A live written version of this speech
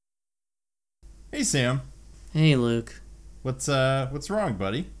Hey Sam, Hey Luke. what's wrong,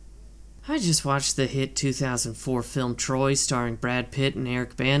 buddy? I just watched the hit 2004 film Troy starring Brad Pitt and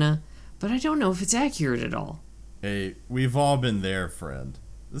Eric Bana, but I don't know if it's accurate at all. Hey, we've all been there, friend.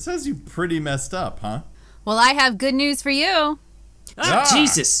 This has you pretty messed up, huh? Well, I have good news for you.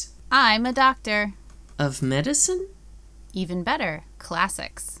 Jesus! I'm a doctor. Of medicine? Even better,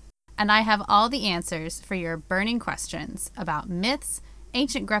 classics. And I have all the answers for your burning questions about myths,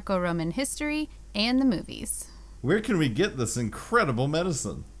 ancient Greco-Roman history, and the movies. Where can we get this incredible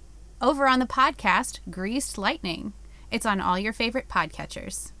medicine? Over on the podcast, Greased Lightning. It's on all your favorite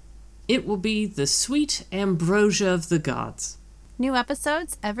podcatchers. It will be the sweet ambrosia of the gods. New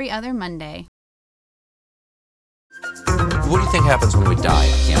episodes every other Monday. What do you think happens when we die,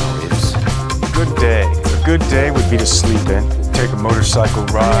 Keanu Reeves? Good day. A good day would be to sleep in, take a motorcycle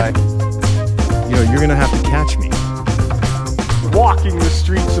ride. You know, you're gonna have to catch me. Walking the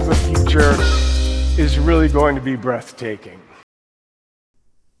streets of the future is really going to be breathtaking.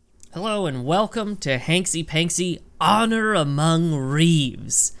 Hello and welcome to Hanksy Panksy Honor Among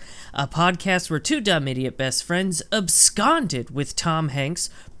Reeves, a podcast where two dumb idiot best friends absconded with Tom Hanks,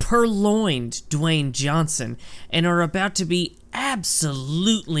 purloined Dwayne Johnson, and are about to be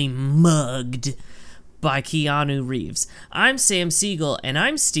absolutely mugged by Keanu Reeves. I'm Sam Siegel, and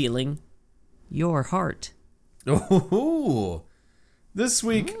I'm stealing your heart. Oh, this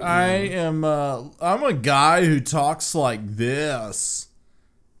week I'm a guy who talks like this.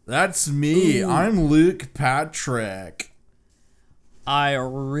 That's me. I'm Luke Patrick. I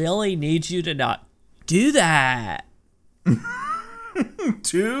really need you to not do that.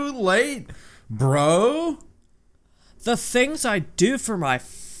 Too late, bro. The things I do for my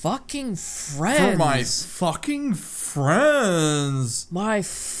fucking friends. For my fucking friends. My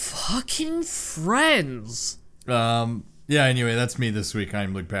fucking friends. Yeah, anyway, that's me this week.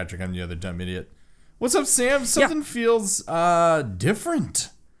 I'm Luke Patrick. I'm the other dumb idiot. What's up, Sam? Something feels different.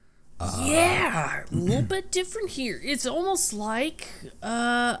 Yeah, a little bit different here. It's almost like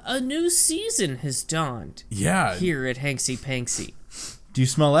a new season has dawned. Yeah. Here at Hanksy Panksy. Do you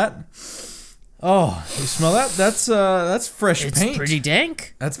smell that? Oh, you smell that? That's fresh It's paint. pretty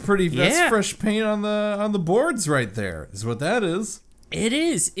dank. That's fresh paint on the boards right there. Is what that is. It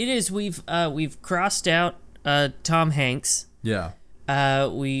is. It is. We've crossed out Tom Hanks. Yeah.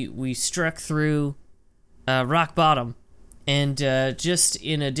 We struck through rock bottom, and just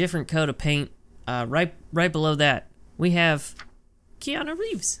in a different coat of paint, right below that, we have Keanu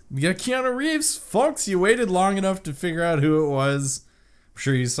Reeves. We got Keanu Reeves. Folks, you waited long enough to figure out who it was. I'm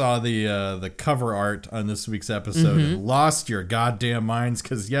sure you saw the cover art on this week's episode and lost your goddamn minds,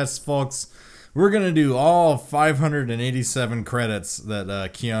 because yes, folks, we're going to do all 587 credits that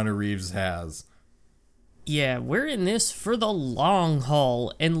Keanu Reeves has. Yeah, we're in this for the long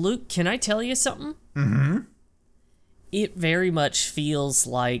haul. And Luke, can I tell you something? Mm-hmm. It very much feels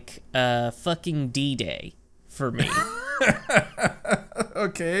like fucking D-Day for me.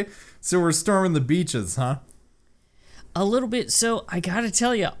 Okay, so we're storming the beaches, huh? A little bit. So I gotta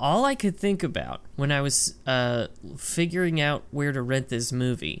tell you, all I could think about when I was figuring out where to rent this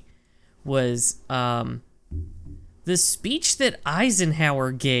movie was the speech that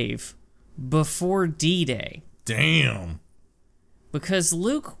Eisenhower gave before D-Day. Damn. Because,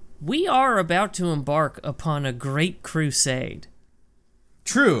 Luke, we are about to embark upon a great crusade.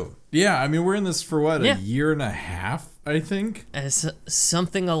 True. Yeah, I mean, we're in this for what, Yeah. a year and a half, I think? As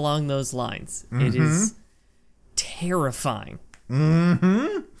something along those lines. It is terrifying.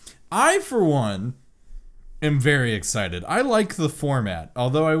 I, for one, am very excited. I like the format,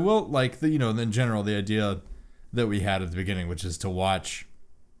 although I will like the, in general, the idea that we had at the beginning, which is to watch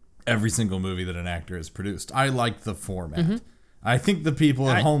every single movie that an actor has produced. I like the format. I think the people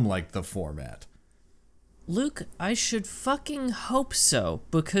at home like the format. Luke, I should fucking hope so,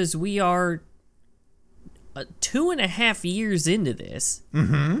 because we are 2.5 years into this.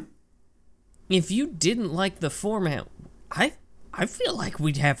 If you didn't like the format, I feel like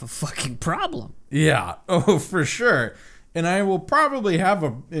we'd have a fucking problem. Yeah, oh, for sure. And I will probably have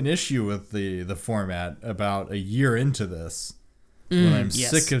an issue with the format about a year into this. When I'm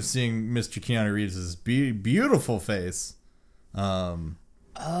sick of seeing Mr. Keanu Reeves' beautiful face.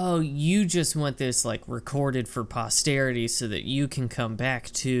 Oh, you just want this like recorded for posterity so that you can come back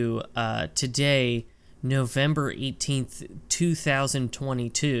to today, November 18th,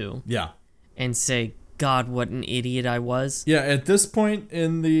 2022. Yeah. And say, God, what an idiot I was. Yeah, at this point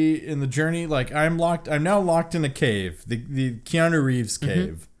in the journey, like I'm now locked in a cave, the Keanu Reeves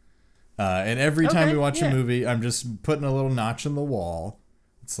cave. And every time we watch a movie, I'm just putting a little notch in the wall.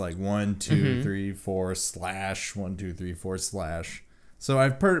 It's like 1, 2, 3, 4 / 1, 2, 3, 4 / So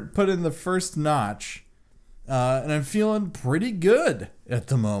I've put in the first notch, and I'm feeling pretty good at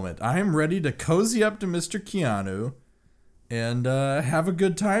the moment. I am ready to cozy up to Mr. Keanu and have a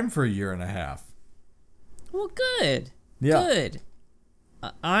good time for a year and a half. Well, good. Yeah. Good.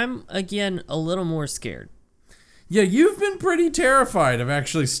 I'm, again, a little more scared. Yeah, you've been pretty terrified of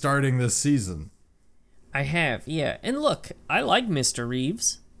actually starting this season. I have, yeah. And look, I like Mr.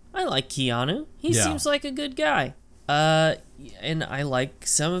 Reeves. I like Keanu. He seems like a good guy. And I like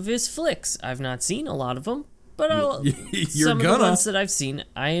some of his flicks. I've not seen a lot of them, but some of the ones that I've seen,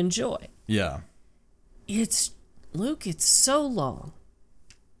 I enjoy. Yeah. Luke, it's so long.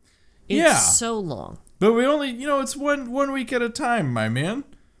 It's so long. But we only, it's one week at a time, my man.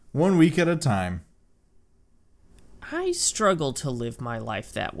 1 week at a time. I struggle to live my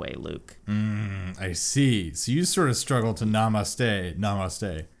life that way, Luke. I see. So you sort of struggle to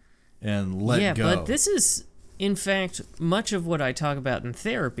namaste, and let go. Yeah, but this is, in fact, much of what I talk about in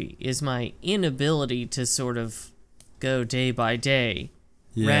therapy is my inability to sort of go day by day.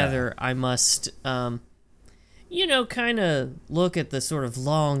 Yeah. Rather, I must, kind of look at the sort of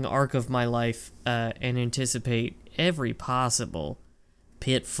long arc of my life and anticipate every possible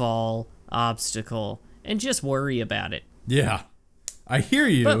pitfall, obstacle, and just worry about it. Yeah. I hear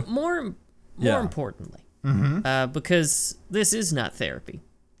you. But more importantly, because this is not therapy,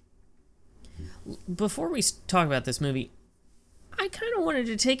 before we talk about this movie, I kind of wanted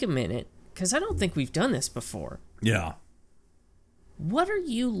to take a minute, because I don't think we've done this before. Yeah. What are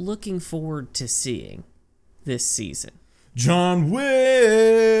you looking forward to seeing this season? John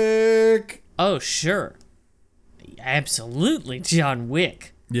Wick! Oh, sure. Absolutely, John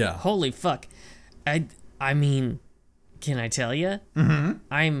Wick. Yeah. Holy fuck. I mean, can I tell you?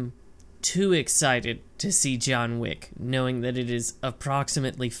 I'm too excited to see John Wick, knowing that it is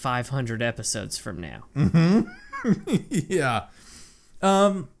approximately 500 episodes from now. Yeah.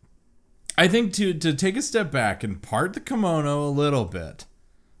 I think to take a step back and part the kimono a little bit,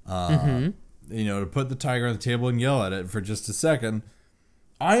 to put the tiger on the table and yell at it for just a second,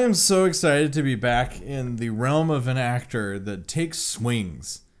 I am so excited to be back in the realm of an actor that takes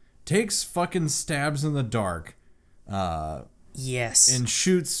swings, takes fucking stabs in the dark, Yes. and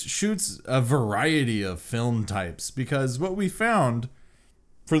shoots a variety of film types. Because what we found,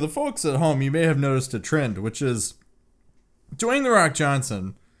 for the folks at home, you may have noticed a trend, which is Dwayne "The Rock"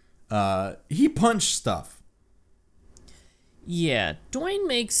 Johnson. He punched stuff. Yeah, Dwayne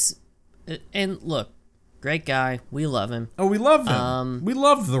makes, and look, great guy. We love him. Oh, we love him. We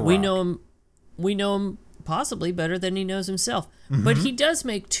love The Rock. We know him possibly better than he knows himself. But he does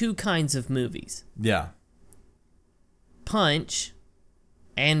make two kinds of movies: Yeah. Punch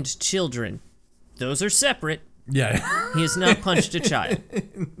and Children. Those are separate. Yeah. He has not punched a child,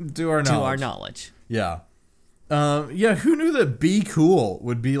 To our knowledge. Yeah. Who knew that Be Cool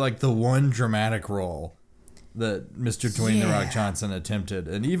would be like the one dramatic role that Mr. Dwayne "The Rock" Johnson attempted?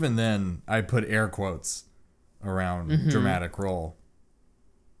 And even then, I put air quotes around dramatic role.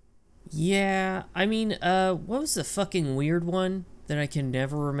 Yeah, I mean, what was the fucking weird one that I can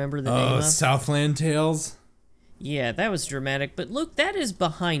never remember the name of? Southland Tales? Yeah, that was dramatic. But look, that is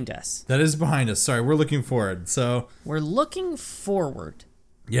behind us. That is behind us. Sorry, we're looking forward. So We're looking forward.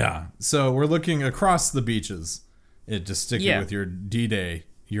 yeah, so we're looking across the beaches. Just sticking with your D-Day,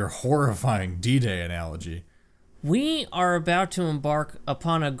 your horrifying D-Day analogy. We are about to embark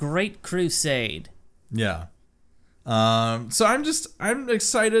upon a great crusade. Yeah. So I'm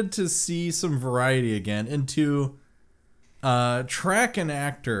excited to see some variety again and to track an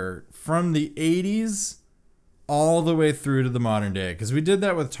actor from the 80s all the way through to the modern day. Because we did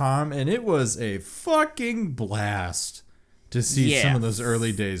that with Tom, and it was a fucking blast to see some of those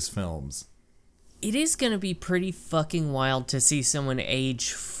early days films. It is going to be pretty fucking wild to see someone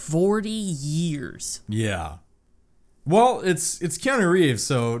age 40 years. Yeah. Well, it's Keanu Reeves,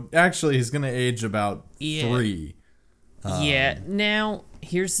 so actually he's going to age about 3. Yeah. Now,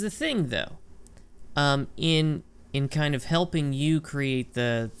 here's the thing, though. In kind of helping you create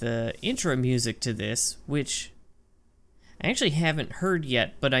the intro music to this, which I actually haven't heard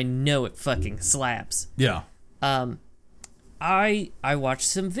yet, but I know it fucking slaps. Yeah. I watched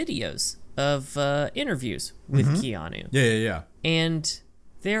some videos of interviews with Keanu. Yeah. And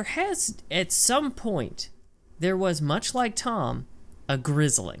there has, at some point, there was, much like Tom, a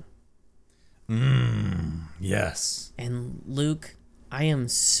grizzling. Yes. And Luke, I am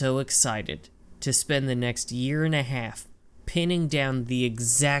so excited to spend the next year and a half pinning down the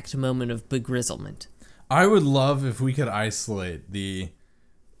exact moment of begrizzlement. I would love if we could isolate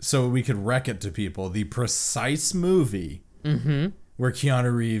so we could wreck it to people, the precise movie where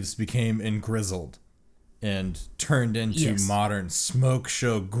Keanu Reeves became engrizzled. and turned into Yes. modern smoke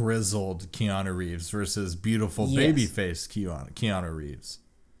show grizzled Keanu Reeves versus beautiful Yes. baby-faced Keanu Reeves.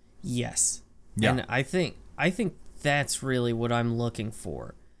 Yes. Yeah. And I think that's really what I'm looking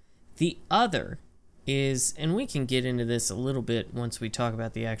for. The other is, and we can get into this a little bit once we talk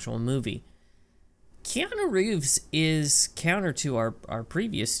about the actual movie. Keanu Reeves is counter to our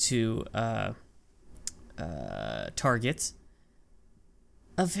previous two targets,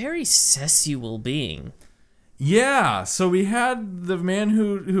 a very sensual being. Yeah, so we had the man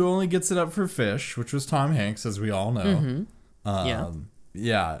who only gets it up for fish, which was Tom Hanks, as we all know. Yeah.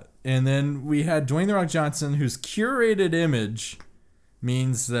 Yeah, and then we had Dwayne The Rock Johnson, whose curated image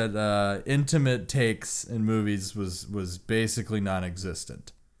means that intimate takes in movies was basically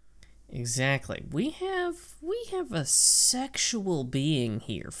non-existent. Exactly. We have a sexual being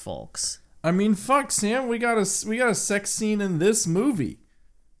here, folks. I mean, fuck, Sam, we got a sex scene in this movie.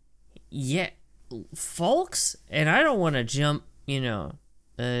 Yeah, folks, and I don't want to jump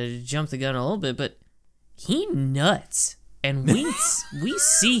the gun a little bit, but he nuts, and we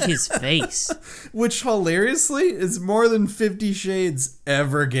see his face. Which, hilariously, is more than 50 Shades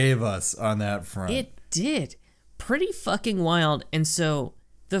ever gave us on that front. It did. Pretty fucking wild. And so,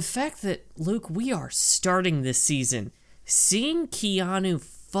 the fact that, Luke, we are starting this season seeing Keanu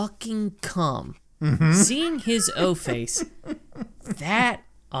fucking come, seeing his O-face, that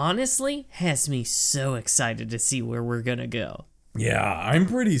honestly has me so excited to see where we're gonna go. Yeah, I'm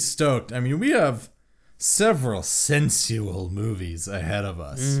pretty stoked. I mean, we have several sensual movies ahead of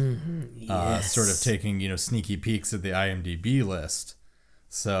us. Yes. Sort of taking, sneaky peeks at the IMDb list.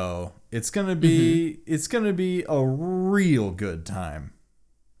 So it's gonna be a real good time.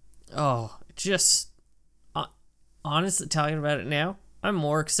 Oh, just honestly, talking about it now, I'm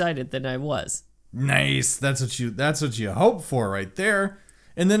more excited than I was. Nice. That's what you hope for right there.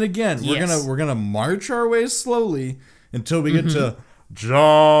 And then again, Yes. we're gonna march our way slowly until we get to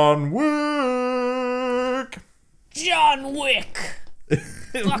John Wick. John Wick!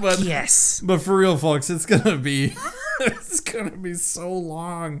 Fuck But- yes! But for real, folks, it's gonna be so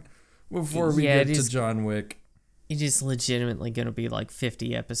long before we Yeah, get it to is. John Wick. It is legitimately gonna be like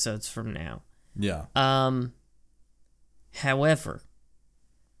 50 episodes from now. Yeah. However,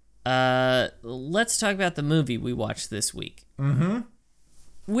 let's talk about the movie we watched this week.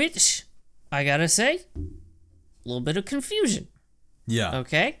 Which, I gotta say, a little bit of confusion. Yeah.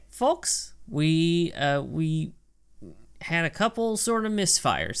 Okay, folks, we had a couple sort of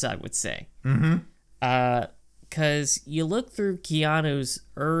misfires, I would say. Because you look through Keanu's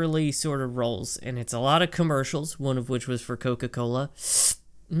early sort of roles, and it's a lot of commercials, one of which was for Coca-Cola.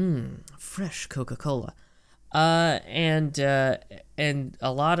 Fresh Coca-Cola. And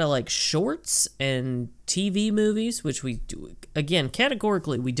a lot of like shorts and TV movies, which we do. Again,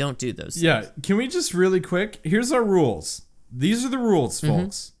 categorically, we don't do those things. Yeah. Can we just really quick? Here's our rules. These are the rules,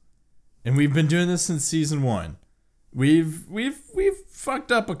 folks. And we've been doing this since season 1. We've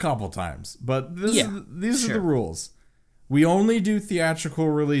fucked up a couple times, but these are sure. the rules. We only do theatrical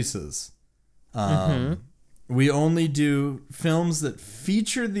releases. We only do films that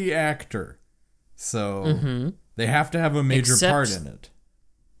feature the actor. So they have to have a major part Except- in it.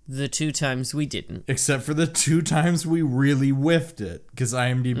 The 2 times we didn't. Except for the 2 times we really whiffed it, because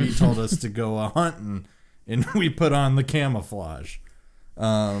IMDb told us to go hunting, and we put on the camouflage.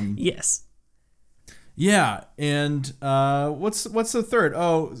 Yes. Yeah, and what's the third?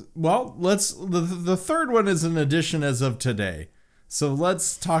 Oh, well, the third one is an addition as of today. So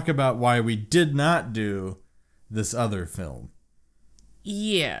let's talk about why we did not do this other film.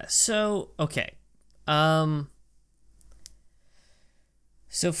 Yeah, so, okay.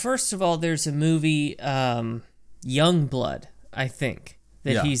 So first of all, there's a movie, Youngblood, I think,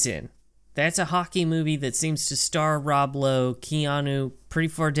 that Yeah. he's in. That's a hockey movie that seems to star Rob Lowe, Keanu, pretty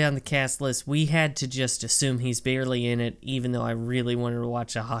far down the cast list. We had to just assume he's barely in it, even though I really wanted to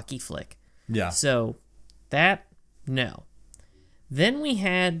watch a hockey flick. Yeah. So, that, no. Then we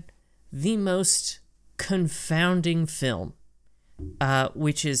had the most confounding film,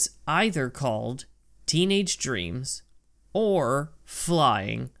 which is either called Teenage Dreams, or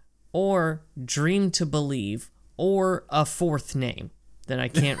Flying, or Dream to Believe, or a fourth name that I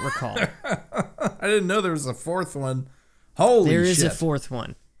can't recall. I didn't know there was a fourth one. Holy shit. There is a fourth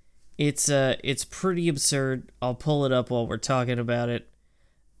one. It's pretty absurd. I'll pull it up while we're talking about it.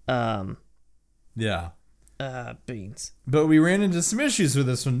 Yeah. Beans. But we ran into some issues with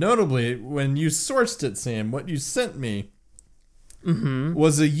this one. Notably, when you sourced it, Sam, what you sent me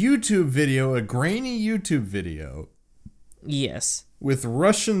was a YouTube video, a grainy YouTube video Yes. with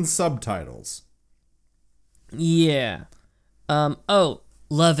Russian subtitles. Yeah.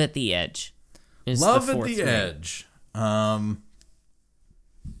 Love at the Edge. is Love the at fourth the one. Edge.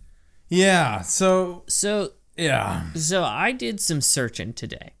 Yeah. So So yeah. So I did some searching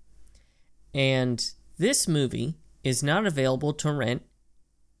today, and this movie is not available to rent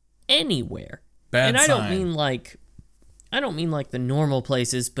anywhere. Bad and I sign. don't mean like the normal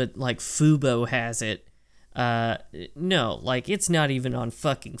places, but like Fubo has it. No, like it's not even on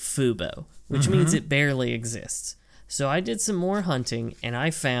fucking Fubo, which means it barely exists. So I did some more hunting, and I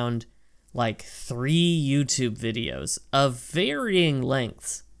found like 3 YouTube videos of varying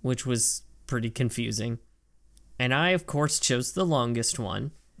lengths, which was pretty confusing. And I, of course, chose the longest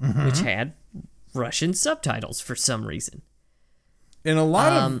one, which had Russian subtitles for some reason. And a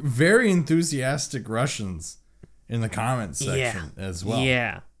lot of very enthusiastic Russians in the comments section as well.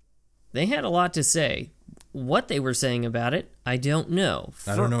 Yeah. They had a lot to say. What they were saying about it, I don't know.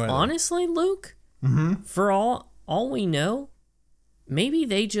 I don't know either. Honestly, Luke, for all we know, maybe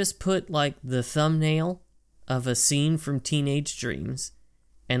they just put like the thumbnail of a scene from Teenage Dreams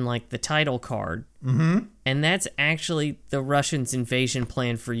and like the title card, and that's actually the Russians' invasion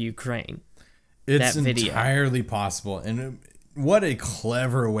plan for Ukraine. It's that video. entirely possible. And what a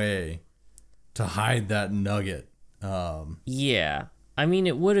clever way to hide that nugget. Yeah. I mean,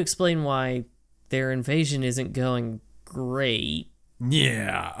 it would explain why their invasion isn't going great.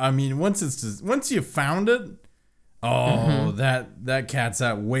 Yeah. I mean, once you found it, that cat's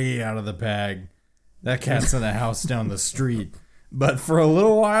way out of the bag. That cat's in a house down the street. But for a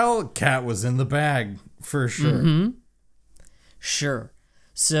little while, cat was in the bag for sure. Sure.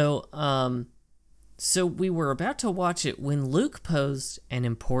 So, so we were about to watch it when Luke posed an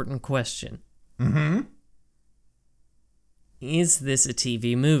important question. Is this a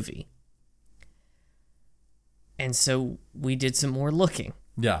TV movie? And so we did some more looking.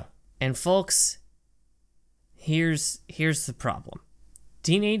 Yeah. And folks, here's the problem.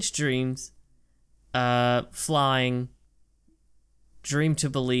 Teenage Dreams, Flying, Dream to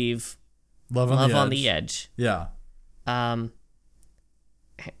Believe, Love on the Edge. Yeah.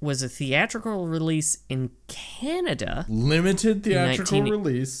 Was a theatrical release in Canada. Limited theatrical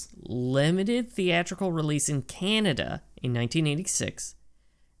release. Limited theatrical release in Canada in 1986.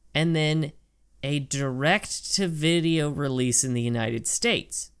 And then a direct-to-video release in the United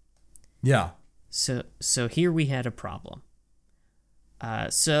States. Yeah. So here we had a problem.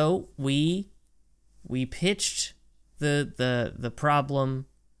 So we pitched the problem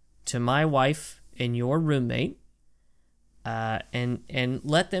to my wife and your roommate, and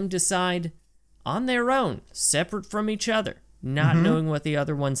let them decide on their own, separate from each other, not knowing what the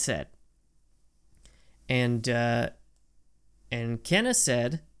other one said. And Kenna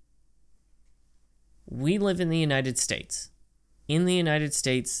said, we live in the United States. In the United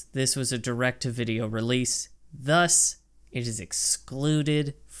States, this was a direct-to-video release. Thus, it is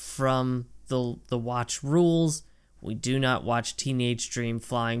excluded from the watch rules. We do not watch Teenage Dream,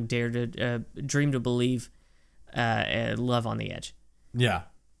 Flying, Dream to Believe, Love on the Edge. Yeah.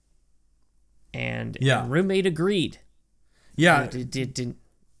 And Yeah. roommate agreed. Yeah.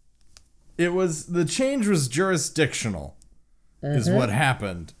 It was the change was jurisdictional. Is what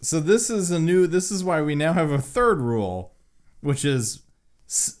happened. So this is why we now have a third rule, which is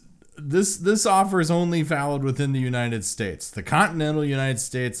this offer is only valid within the United States, the continental United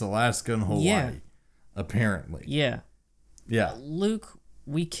States, Alaska, and Hawaii. Yeah. Apparently. Yeah. Yeah. Luke,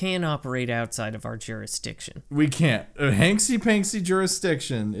 we can't operate outside of our jurisdiction. We can't. A hanksy-panksy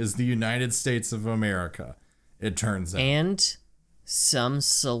jurisdiction is the United States of America, it turns out. And some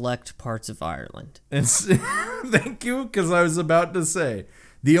select parts of Ireland. And thank you, because I was about to say,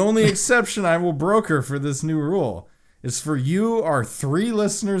 the only exception I will broker for this new rule is for you, our 3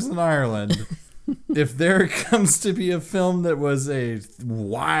 listeners in Ireland. If there comes to be a film that was a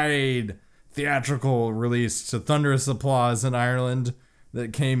wide theatrical release to thunderous applause in Ireland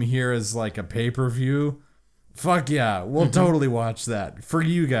that came here as like a pay-per-view, fuck yeah, we'll totally watch that for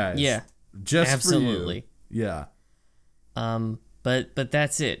you guys. Yeah, just absolutely. For you. Yeah. But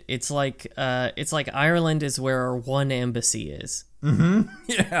that's it. It's like Ireland is where our one embassy is.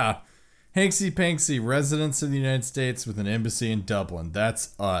 Yeah. Hanksy Panksy, residents of the United States with an embassy in Dublin.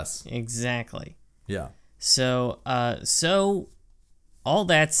 That's us. Exactly. Yeah. So all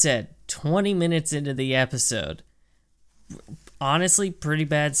that said, 20 minutes into the episode, honestly, pretty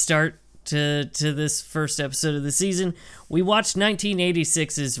bad start to this first episode of the season. We watched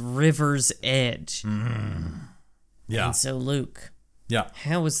 1986's River's Edge. Yeah. And so, Luke, Yeah.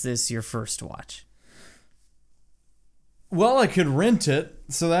 how was this your first watch? Well, I could rent it,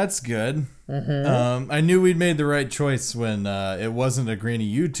 so that's good. I knew we'd made the right choice when it wasn't a grainy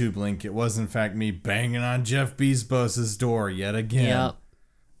YouTube link. It was, in fact, me banging on Jeff Bezos' door yet again. Yep.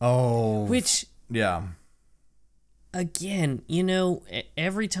 Oh. Which Yeah. Again,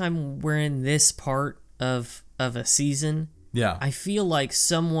 every time we're in this part of a season, Yeah. I feel like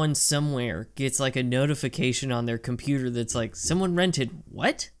someone somewhere gets like a notification on their computer that's like, someone rented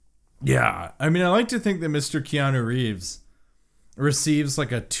what? Yeah. I mean, I like to think that Mr. Keanu Reeves receives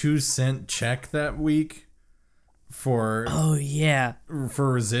like a 2-cent check that week for Oh, yeah.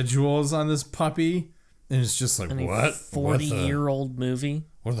 residuals on this puppy. And it's just like, And a what? 40-year-old movie.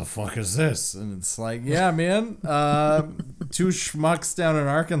 What the fuck is this? And it's like, yeah, man, 2 schmucks down in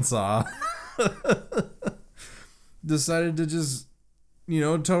Arkansas decided to just,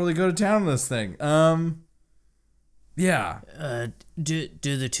 totally go to town on this thing. Yeah. Do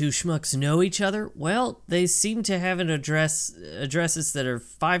the two schmucks know each other? Well, they seem to have addresses that are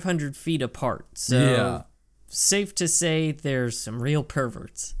 500 feet apart. So Yeah. safe to say there's some real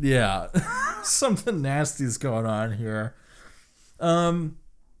perverts. Yeah. Something nasty's going on here.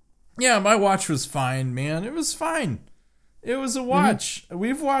 Yeah, my watch was fine, man. It was fine. It was a watch.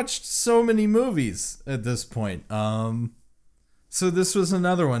 We've watched so many movies at this point. So this was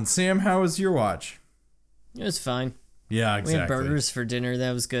another one. Sam, how was your watch? It was fine. Yeah, We exactly. had burgers for dinner.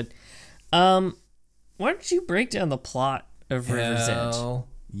 That was good. Why don't you break down the plot of River's Edge? Hell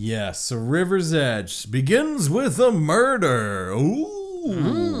yes. So River's Edge begins with a murder.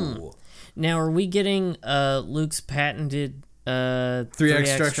 Ooh. Now, are we getting Luke's patented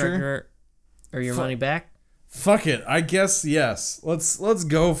 3X structure or your money back? Fuck it. I guess yes. Let's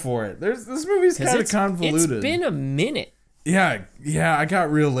go for it. This movie's 'Cause kind of convoluted. It's been a minute. Yeah, I got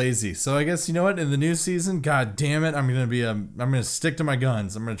real lazy. So I guess you know what? In the new season, god damn it, I'm gonna stick to my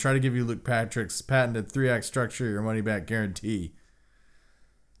guns. I'm gonna try to give you Luke Patrick's patented 3X structure, your money back guarantee.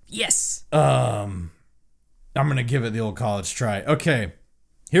 Yes. I'm gonna give it the old college try. Okay,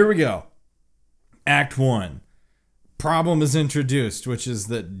 here we go. Act 1. Problem is introduced, which is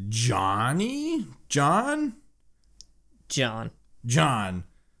that John is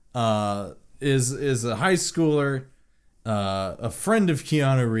a high schooler, a friend of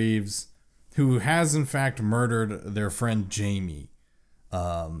Keanu Reeves, who has in fact murdered their friend Jamie.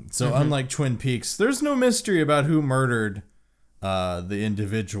 So unlike Twin Peaks, there's no mystery about who murdered the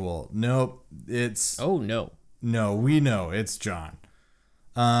individual. Nope, it's Oh, no. no, we know it's John.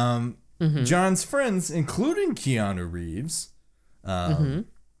 John's friends, including Keanu Reeves,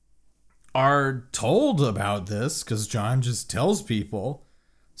 are told about this because John just tells people.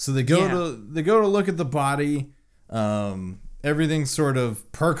 So they go to look at the body. Everything sort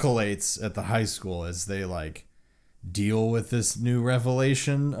of percolates at the high school as they like deal with this new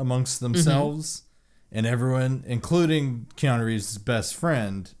revelation amongst themselves, and everyone, including Keanu Reeves' best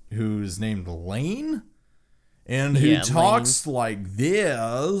friend, who's named Lane, and who talks like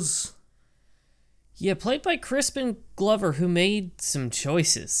this. Yeah, played by Crispin Glover, who made some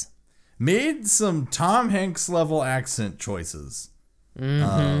choices. Made some Tom Hanks level accent choices.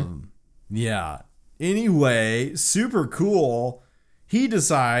 Yeah. Anyway, super cool. He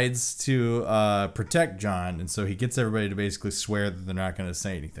decides to protect John, and so he gets everybody to basically swear that they're not going to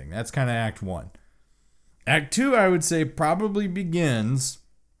say anything. That's kind of Act 1. Act 2, I would say, probably begins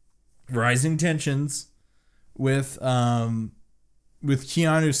rising tensions with Keanu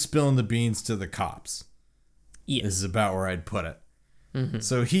spilling the beans to the cops. Yes. This is about where I'd put it.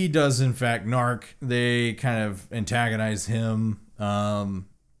 So he does, in fact, narc. They kind of antagonize him.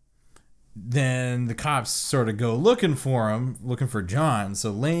 Then the cops sort of go looking for him, looking for John.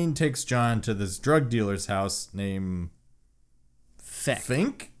 So Lane takes John to this drug dealer's house named Feck.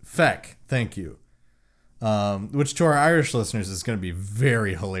 Feck, thank you. Which to our Irish listeners is going to be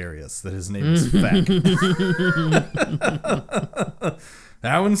very hilarious that his name is Feck.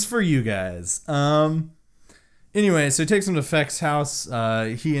 That one's for you guys. Anyway, so he takes him to Feck's house.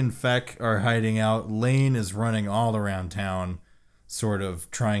 He and Feck are hiding out. Lane is running all around town, sort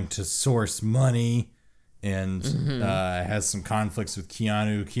of trying to source money, and has some conflicts with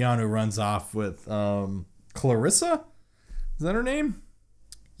Keanu. Keanu runs off with Clarissa? Is that her name?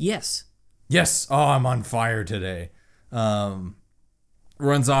 Yes. Yes. Oh, I'm on fire today.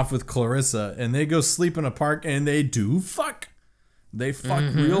 Runs off with Clarissa, and they go sleep in a park, and they do fuck. They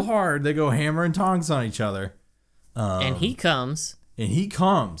fuck real hard. They go hammer and tongs on each other. And he comes. And he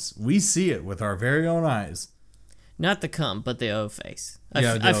comes. We see it with our very own eyes. Not the cum, but the O face.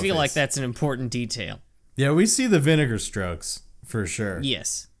 Yeah, the I O feel face. like that's an important detail. Yeah, we see the vinegar strokes for sure.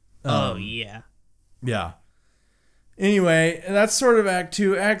 Yes. Oh, yeah. Yeah. Anyway, that's sort of Act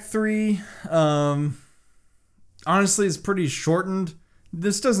 2. Act 3, honestly, is pretty shortened.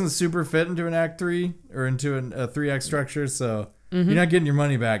 This doesn't super fit into an Act 3 or into a 3X structure, so you're not getting your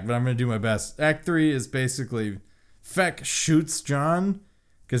money back, but I'm going to do my best. Act 3 is basically Feck shoots John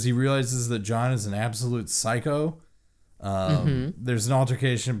because he realizes that John is an absolute psycho. There's an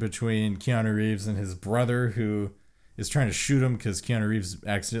altercation between Keanu Reeves and his brother, who is trying to shoot him because Keanu Reeves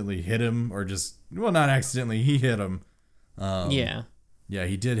accidentally hit him, or just, well, not accidentally, he hit him. Yeah,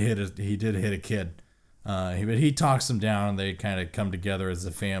 he did hit a kid. But he talks him down, and they kind of come together as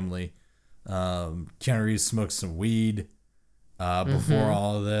a family. Keanu Reeves smokes some weed before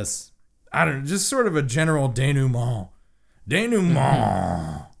all of this. I don't know, just sort of a general denouement.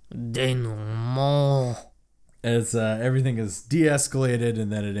 Denouement. As everything is de-escalated,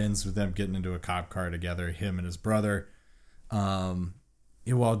 and then it ends with them getting into a cop car together, him and his brother.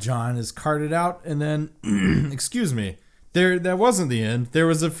 While John is carted out, and then, excuse me, that wasn't the end. There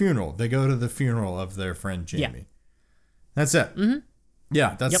was a funeral. They go to the funeral of their friend Jamie. Yeah. That's it.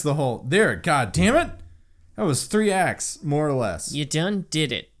 Yeah, that's the whole. There, God damn it. That was 3 acts, more or less. You done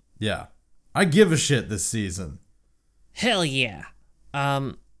did it. Yeah. I give a shit this season. Hell yeah.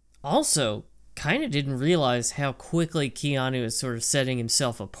 Also, kind of didn't realize how quickly Keanu is sort of setting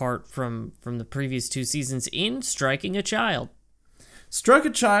himself apart from the previous 2 seasons in striking a child. Struck a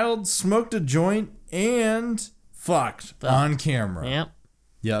child, smoked a joint, and fucked on camera. Yep.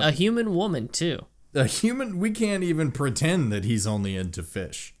 Yep. A human woman, too. A human, we can't even pretend that he's only into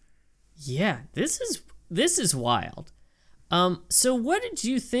fish. Yeah, this is wild. So what did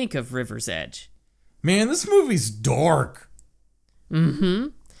you think of River's Edge? Man, this movie's dark.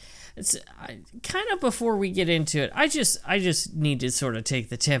 It's kind of, before we get into it, I just need to sort of take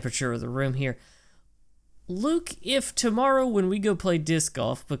the temperature of the room here. Luke, if tomorrow when we go play disc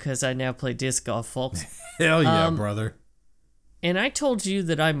golf, because I now play disc golf, folks, Hell yeah, brother. and I told you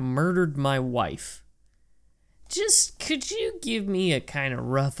that I murdered my wife, just could you give me a kind of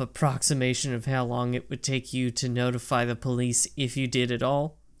rough approximation of how long it would take you to notify the police if you did it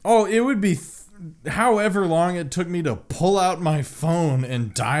all? Oh, it would be however long it took me to pull out my phone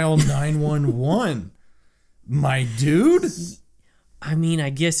and dial 911. My dude? I mean, I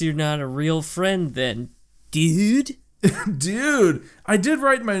guess you're not a real friend then, dude. Dude, I did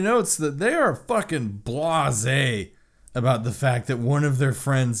write in my notes that they are fucking blasé about the fact that one of their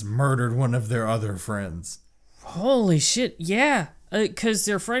friends murdered one of their other friends. Holy shit, yeah. Because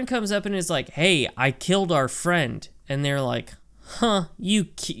their friend comes up and is like, hey, I killed our friend. And they're like, huh, you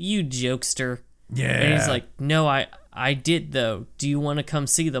jokester. Yeah. And he's like, no, I did though. Do you want to come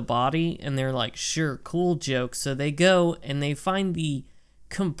see the body? And they're like, sure, cool joke. So they go and they find the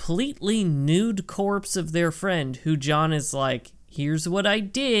completely nude corpse of their friend, who John is like, here's what I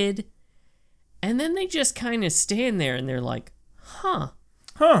did. And then they just kind of stand there and they're like, huh.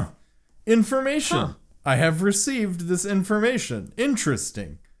 Information. Huh. I have received this information.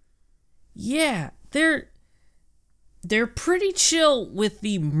 Interesting. Yeah, they're pretty chill with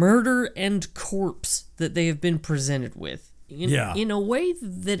the murder and corpse that they have been presented with. In a way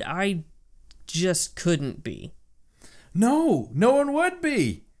that I just couldn't be. No one would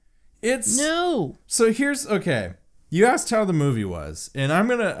be. No. So here's, okay. You asked how the movie was, and I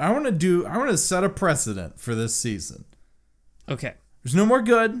want to set a precedent for this season. Okay. There's no more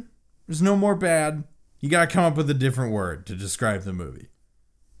good. There's no more bad. You got to come up with a different word to describe the movie.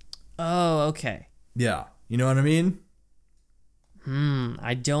 Oh, okay. Yeah. You know what I mean?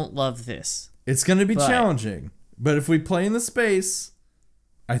 I don't love this. It's going to be challenging, but if we play in the space,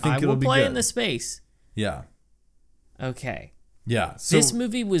 I think it'll be good. I will play in the space. Yeah. Okay. Yeah. So this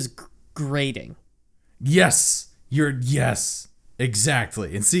movie was grating. Yes. Yes.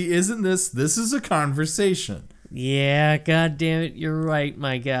 Exactly. And see, this is a conversation. Yeah, god damn it, you're right,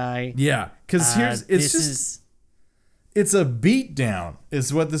 my guy. Yeah, because it's a beatdown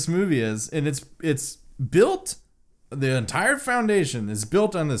is what this movie is, and it's built, the entire foundation is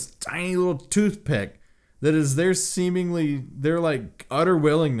built on this tiny little toothpick that is their like utter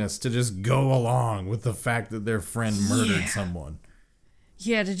willingness to just go along with the fact that their friend murdered someone.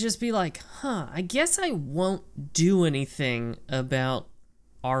 Yeah, to just be like, I guess I won't do anything about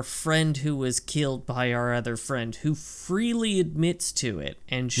our friend who was killed by our other friend, who freely admits to it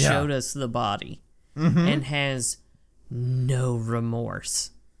and showed us the body and has no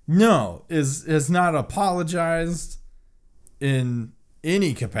remorse. No, has not apologized in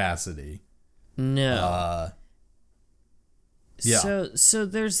any capacity. No. Yeah. So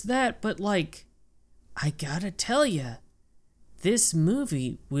there's that, but like, I gotta tell you, this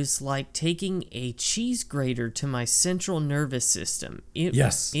movie was like taking a cheese grater to my central nervous system.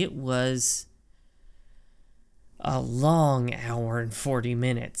 It was a long hour and 40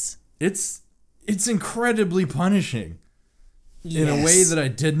 minutes. It's incredibly punishing in a way that I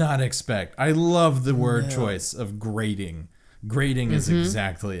did not expect. I love the word choice of grating. Grating is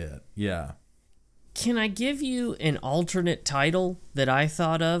exactly it. Yeah. Can I give you an alternate title that I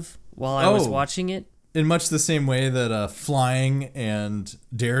thought of while I was watching it? In much the same way that Flying and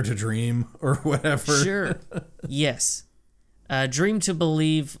Dare to Dream or whatever. Sure. Yes. Dream to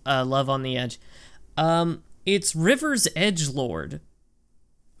Believe, Love on the Edge. It's River's Edgelord.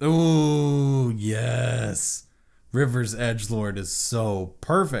 Oh, yes. River's Edgelord is so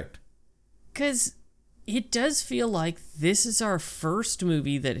perfect. Because it does feel like this is our first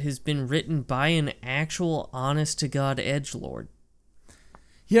movie that has been written by an actual honest-to-God edgelord.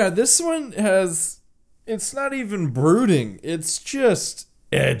 Yeah, this one has... It's not even brooding. It's just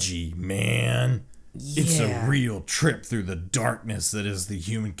edgy, man. Yeah. It's a real trip through the darkness that is the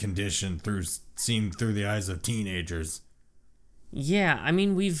human condition seen through the eyes of teenagers. Yeah, I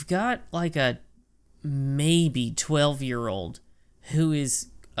mean, we've got like a maybe 12-year-old who is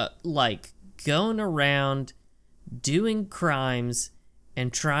going around doing crimes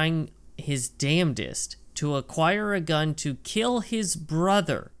and trying his damnedest to acquire a gun to kill his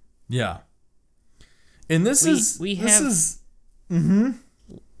brother. Yeah. And this is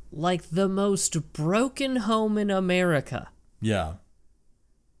like the most broken home in America. Yeah.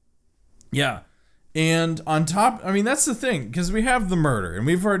 Yeah. And on top, I mean, that's the thing, because we have the murder, and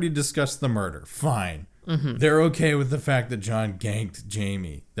we've already discussed the murder. Fine. Mm-hmm. They're okay with the fact that John ganked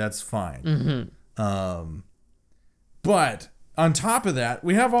Jamie. That's fine. Mm-hmm. But on top of that,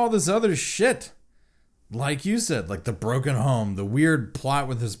 we have all this other shit. Like you said, like the broken home, the weird plot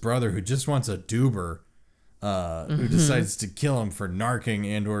with his brother who just wants a doober, who decides to kill him for narking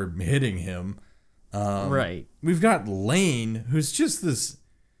and or hitting him. Right. We've got Lane, who's just this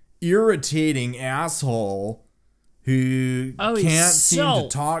irritating asshole who can't seem to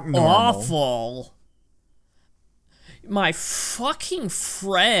talk normal. Awful. My fucking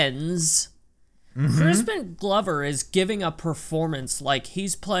friends. Crispin Glover is giving a performance like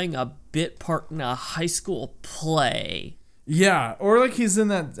he's playing a bit part in a high school play. Yeah, or like he's in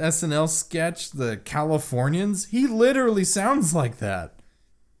that SNL sketch, The Californians. He literally sounds like that.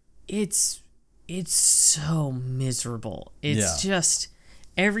 It's so miserable. It's just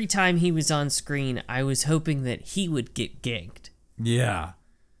every time he was on screen, I was hoping that he would get ganked. Yeah,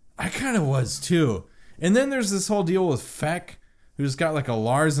 I kind of was too. And then there's this whole deal with Feck, who's got like a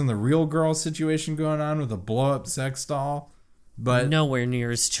Lars and the Real Girl situation going on with a blow-up sex doll. But nowhere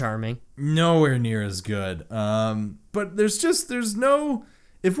near as charming. Nowhere near as good. But there's no...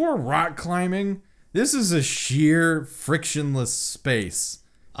 If we're rock climbing, this is a sheer frictionless space.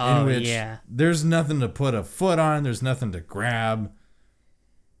 In which there's nothing to put a foot on, there's nothing to grab.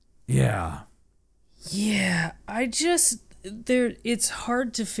 Yeah. Yeah, it's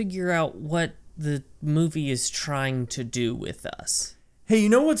hard to figure out what the movie is trying to do with us. Hey, you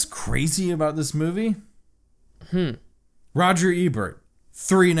know what's crazy about this movie? Roger Ebert,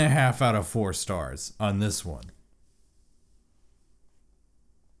 3.5 out of 4 stars on this one.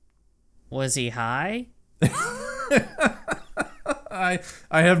 Was he high? I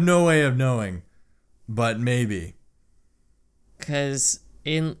have no way of knowing, but maybe. 'Cause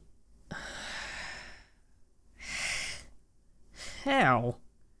how?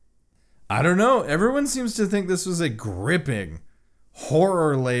 I don't know. Everyone seems to think this was a gripping,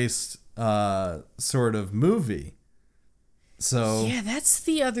 horror-laced sort of movie. So yeah, that's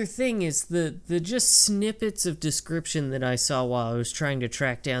the other thing is the just snippets of description that I saw while I was trying to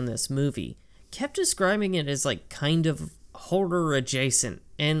track down this movie kept describing it as like kind of horror adjacent.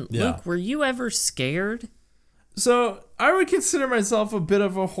 And Luke, were you ever scared? So I would consider myself a bit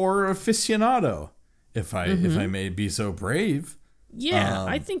of a horror aficionado, if I may be so brave. Yeah,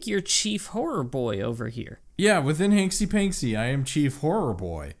 I think you're chief horror boy over here. Yeah, within Hanksy Panksy, I am chief horror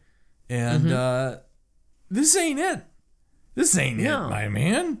boy. And this ain't it. This ain't it, my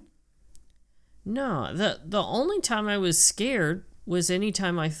man. No, the only time I was scared was any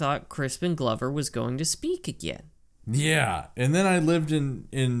time I thought Crispin Glover was going to speak again. Yeah, and then I lived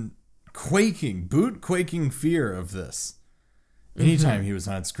in quaking fear of this. Anytime he was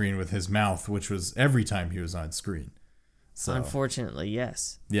on screen with his mouth, which was every time he was on screen. So, unfortunately,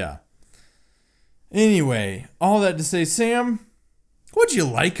 yes. Yeah. Anyway, all that to say, Sam, what'd you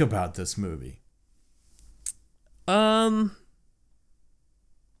like about this movie?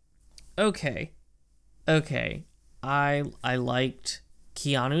 Okay. I liked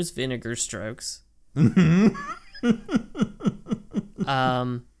Keanu's vinegar strokes.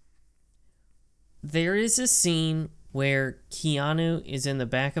 There is a scene where Keanu is in the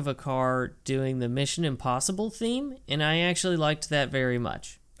back of a car doing the Mission Impossible theme, and I actually liked that very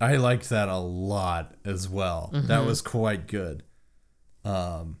much. I liked that a lot as well. That was quite good.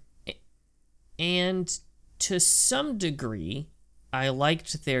 And to some degree, I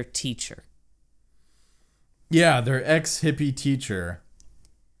liked their teacher. Yeah, their ex-hippie teacher.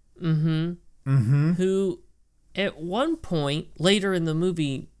 Who, at one point later in the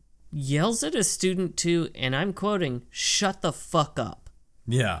movie, yells at a student to, and I'm quoting, "Shut the fuck up."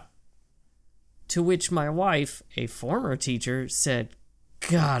 Yeah. To which my wife, a former teacher, said,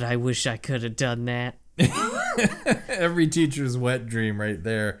 "God, I wish I could have done that." Every teacher's wet dream right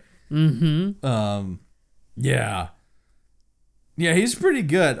there. Mm-hmm. Yeah. Yeah, he's pretty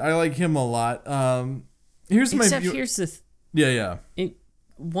good. I like him a lot. Here's my Except view. here's the Yeah.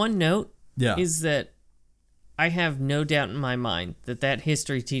 one note Yeah. is that I have no doubt in my mind that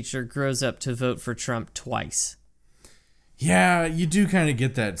history teacher grows up to vote for Trump twice. Yeah, you do kind of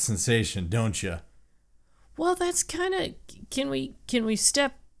get that sensation, don't you? Well, that's kind of, can we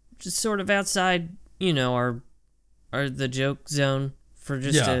step just sort of outside, our the joke zone for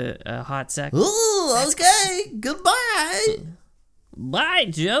just a hot sec? Ooh, okay. Goodbye. Bye,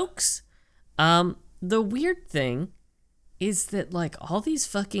 jokes. The weird thing is that, like, all these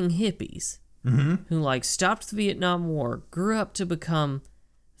fucking hippies who, like, stopped the Vietnam War grew up to become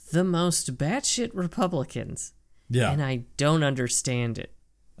the most batshit Republicans. Yeah. And I don't understand it.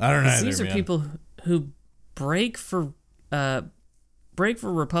 I don't know. These are people who break for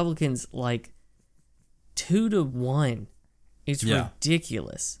Republicans like 2-1. It's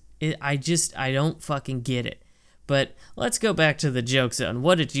ridiculous. I don't fucking get it. But let's go back to the joke zone.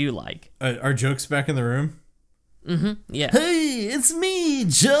 What did you like? Are jokes back in the room? Yeah. Hey, it's me,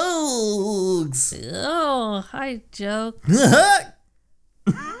 Jokes. Oh, hi, joke. I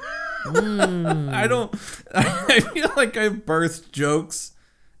feel like I birthed jokes,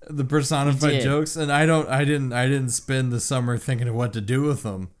 the personified jokes, and I didn't spend the summer thinking of what to do with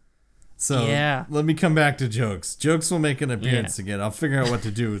them. So let me come back to jokes. Jokes will make an appearance again. I'll figure out what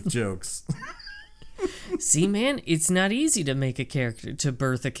to do with jokes. See, man, it's not easy to make to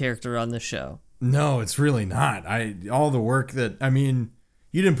birth a character on the show. No, it's really not. All the work that,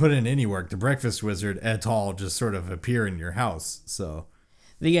 you didn't put in any work. The Breakfast Wizard et al. Just sort of appear in your house. So,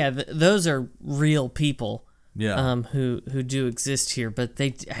 yeah, those are real people. Yeah. Who do exist here, but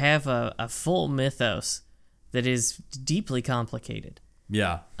they have a full mythos that is deeply complicated.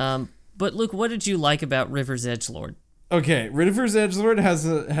 Yeah. But look, what did you like about River's Edgelord? Okay, River's Edgelord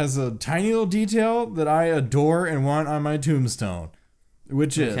has a tiny little detail that I adore and want on my tombstone,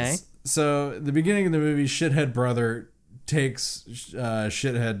 which is so the beginning of the movie, Shithead brother takes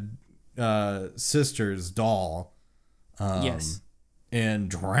Shithead sister's doll, and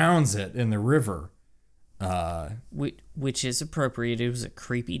drowns it in the river, which is appropriate. It was a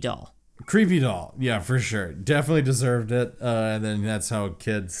creepy doll. Creepy doll, yeah, for sure, definitely deserved it. And then that's how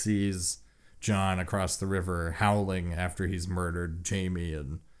Kid sees John across the river howling after he's murdered Jamie,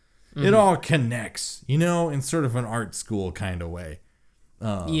 and it all connects, in sort of an art school kind of way.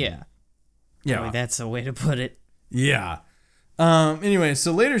 Yeah. Boy, that's a way to put it. Yeah. Anyway,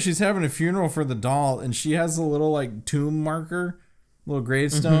 so later she's having a funeral for the doll, and she has a little like tomb marker, little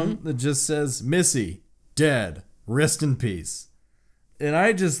gravestone that just says Missy, dead, rest in peace. And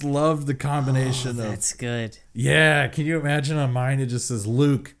I just love the combination of that's good. Yeah, can you imagine on mine it just says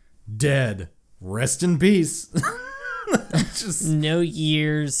Luke, dead, rest in peace. Just no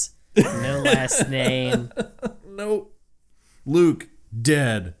years, no last name. Nope. Luke,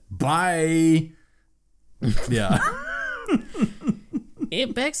 dead. Bye. Yeah.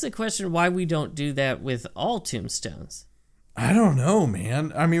 It begs the question why we don't do that with all tombstones. I don't know,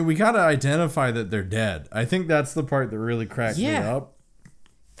 man. We got to identify that they're dead. I think that's the part that really cracked me up.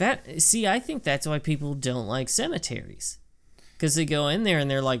 I think that's why people don't like cemeteries. Because they go in there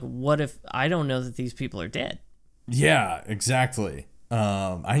and they're like, what if I don't know that these people are dead? Yeah, exactly.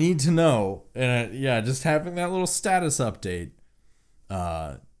 I need to know. And just having that little status update,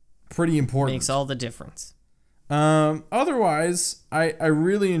 pretty important. Makes all the difference. Otherwise, I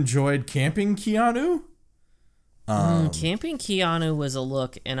really enjoyed Camping Keanu. Camping Keanu was a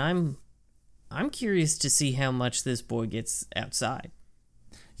look, and I'm curious to see how much this boy gets outside.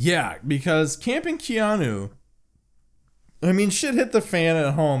 Yeah, because Camping Keanu, shit hit the fan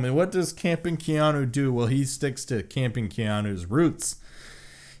at home, and what does Camping Keanu do? Well, he sticks to Camping Keanu's roots.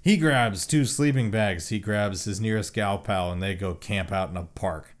 He grabs 2 sleeping bags, he grabs his nearest gal pal, and they go camp out in a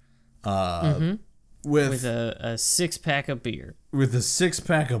park. With a 6-pack of beer. With a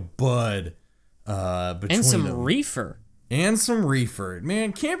 6-pack of Bud. Between and some them. reefer. And some reefer.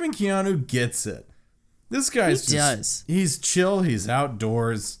 Man, Camping Keanu gets it. This guy's he's chill, he's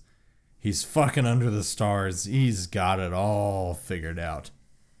outdoors, he's fucking under the stars, he's got it all figured out.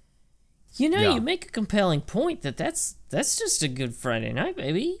 You make a compelling point that's just a good Friday night,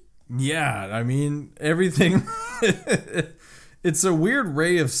 baby. Yeah, everything it's a weird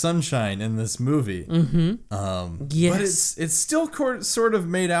ray of sunshine in this movie. Yes. But it's still sort of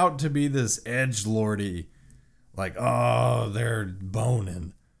made out to be this edgelordy, like, oh, they're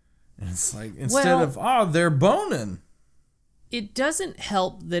boning. And it's like, instead of, oh, they're boning. It doesn't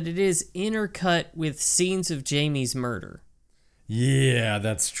help that it is intercut with scenes of Jamie's murder. Yeah,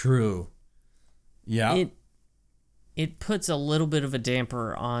 that's true. Yeah. It puts a little bit of a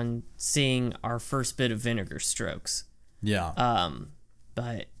damper on seeing our first bit of Vinegar Strokes. Yeah.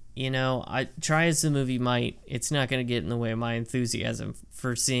 But, I try as the movie might, it's not going to get in the way of my enthusiasm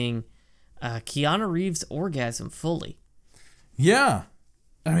for seeing Keanu Reeves orgasm fully. Yeah.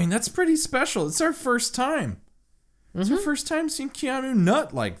 I mean, that's pretty special. It's our first time. It's our first time seeing Keanu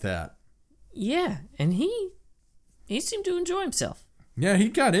nut like that. Yeah, and he seemed to enjoy himself. Yeah, he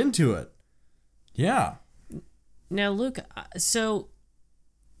got into it. Yeah. Now, Luke, so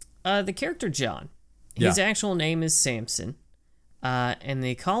the character John, his actual name is Samson, and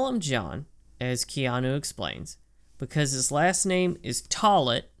they call him John, as Keanu explains, because his last name is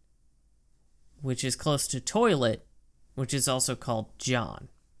Tollett, which is close to toilet, which is also called John.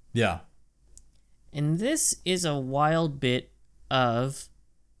 Yeah. And this is a wild bit of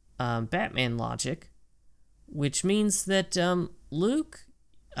Batman logic, which means that, Luke,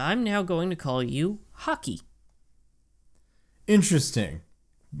 I'm now going to call you Hockey. Interesting.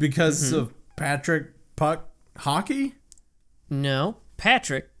 Because of Patrick Puck Hockey? No,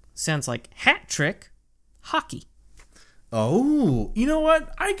 Patrick sounds like hat trick, hockey. Oh, you know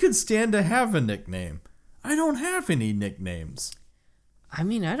what? I could stand to have a nickname. I don't have any nicknames. I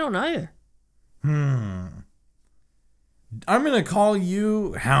mean, I don't either. I'm going to call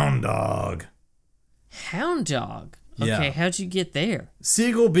you Hound Dog. Hound Dog. Okay, Yeah. how'd you get there?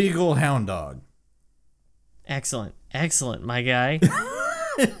 Seagull Beagle Hound Dog. Excellent, my guy.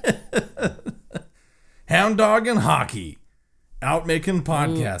 Hound Dog and Hockey. Out making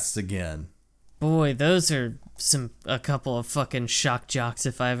podcasts again. Boy, those are a couple of fucking shock jocks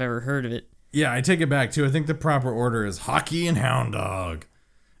if I've ever heard of it. Yeah, I take it back too. I think the proper order is Hockey and Hound Dog.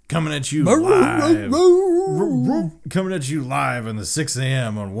 Coming at you live. Coming at you live on the 6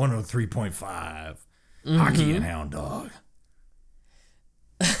 a.m. on 103.5. Hockey and Hound Dog.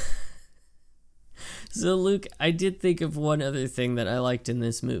 So, Luke, I did think of one other thing that I liked in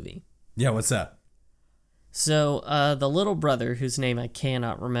this movie. Yeah, what's that? So, the little brother, whose name I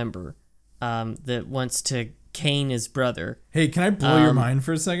cannot remember, that wants to cane his brother. Hey, can I blow your mind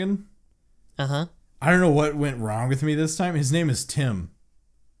for a second? Uh-huh. I don't know what went wrong with me this time. His name is Tim.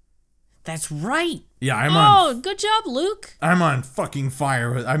 That's right. Yeah, good job, Luke. I'm on fucking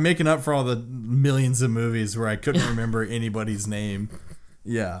fire. I'm making up for all the millions of movies where I couldn't remember anybody's name.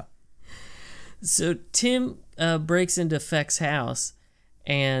 Yeah. So Tim breaks into Feck's house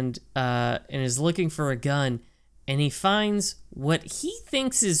and is looking for a gun, and he finds what he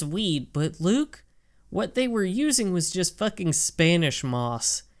thinks is weed, but Luke, what they were using was just fucking Spanish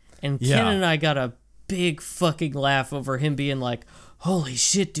moss. And Ken and I got a big fucking laugh over him being like, holy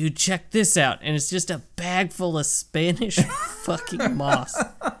shit, dude, check this out. And it's just a bag full of Spanish fucking moss.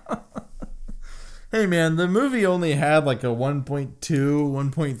 Hey, man, the movie only had like a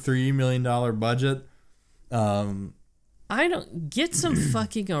 $1.3 million budget. I don't get some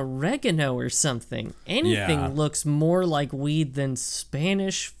fucking oregano or something. Anything looks more like weed than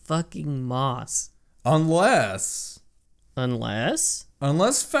Spanish fucking moss. Unless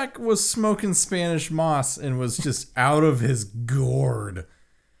Feck was smoking Spanish moss and was just out of his gourd.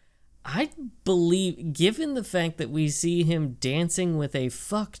 I believe, given the fact that we see him dancing with a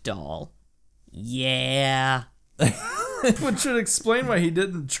fuck doll, yeah. Which should explain why he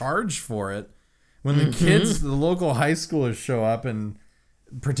didn't charge for it. When the kids, the local high schoolers show up and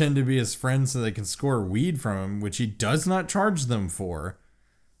pretend to be his friends so they can score weed from him, which he does not charge them for.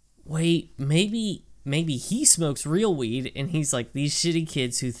 Wait, maybe he smokes real weed and he's like, these shitty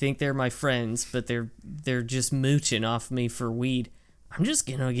kids who think they're my friends, but they're just mooching off me for weed. I'm just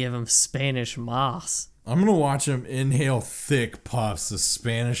gonna give them Spanish moss. I'm gonna watch them inhale thick puffs of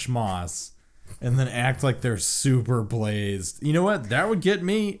Spanish moss and then act like they're super blazed. You know what? That would get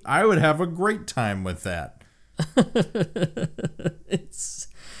me. I would have a great time with that.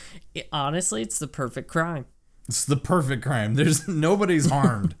 Honestly, it's the perfect crime. It's the perfect crime. There's nobody's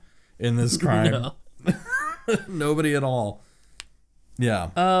harmed in this crime. No. Nobody at all.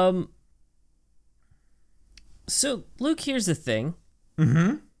 Yeah. So, Luke, here's the thing.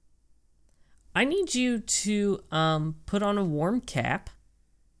 I need you to put on a warm cap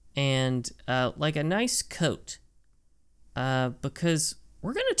and like a nice coat, because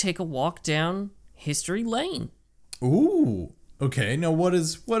we're gonna take a walk down history lane. Ooh. Okay. Now, what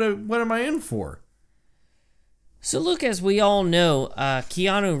am I in for? So, look, as we all know,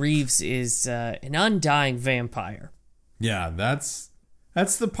 Keanu Reeves is an undying vampire. Yeah, that's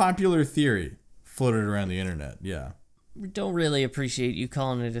the popular theory floated around the internet. Yeah. We don't really appreciate you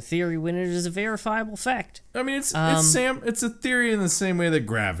calling it a theory when it is a verifiable fact. I mean, it's a theory in the same way that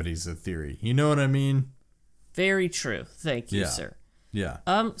gravity's a theory. You know what I mean? Very true. Thank you, sir. Yeah.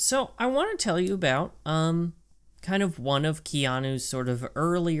 So I want to tell you about kind of one of Keanu's sort of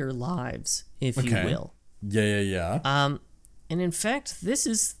earlier lives, if you will. Yeah. And in fact, this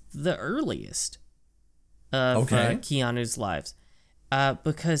is the earliest of Keanu's lives.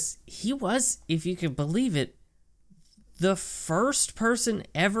 Because he was, if you can believe it, the first person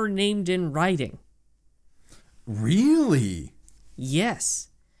ever named in writing. Really? Yes.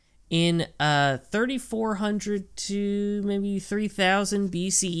 In 3400 to maybe 3000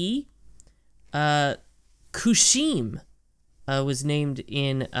 BCE, Kushim was named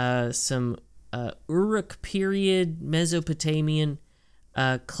in some Uruk period Mesopotamian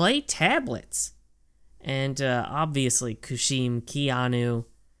clay tablets. And obviously Kushim, Keanu,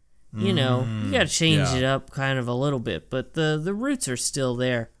 you know, you gotta change it up kind of a little bit, but the roots are still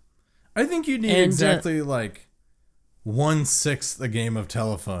there. I think you need exactly like 1/6 a game of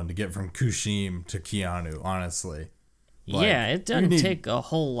telephone to get from Kushim to Keanu, honestly. Like, yeah, it doesn't take a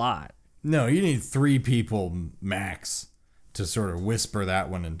whole lot. No, you need 3 people max to sort of whisper that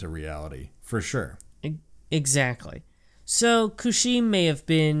one into reality, for sure. Exactly. So Kushim may have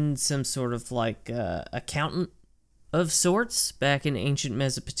been some sort of like accountant of sorts back in ancient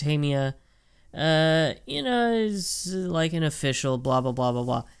Mesopotamia. You know, is like an official, blah, blah, blah, blah,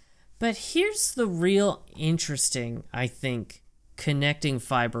 blah. But here's the real interesting, I think, connecting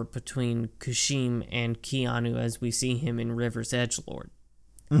fiber between Kushim and Keanu as we see him in River's Edgelord.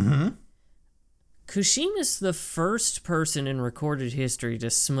 Mm-hmm. Kushim is the first person in recorded history to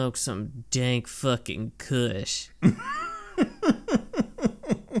smoke some dank fucking kush.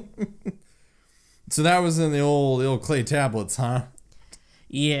 So that was in the old clay tablets, huh?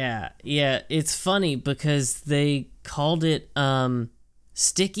 Yeah. It's funny because they called it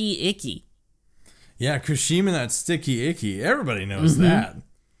Sticky Icky. Yeah, Kushim and that Sticky Icky. Everybody knows that.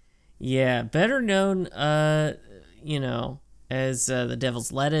 Yeah, better known, you know, as the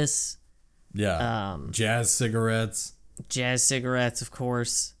Devil's Lettuce. Yeah. Jazz cigarettes. Jazz cigarettes, of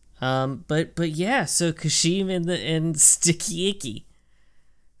course. But yeah, so Kushim and Sticky Icky.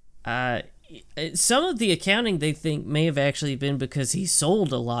 Some of the accounting they think may have actually been because he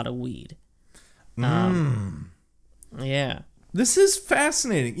sold a lot of weed. Yeah. This is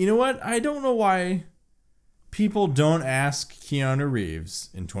fascinating. You know what? I don't know why people don't ask Keanu Reeves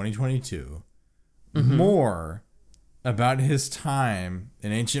in 2022 more about his time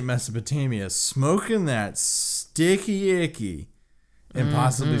in ancient Mesopotamia smoking that Sticky Icky and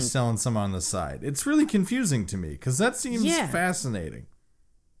possibly selling some on the side. It's really confusing to me because that seems fascinating.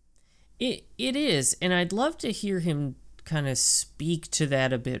 It is, and I'd love to hear him kind of speak to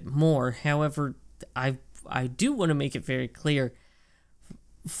that a bit more. However, I do want to make it very clear,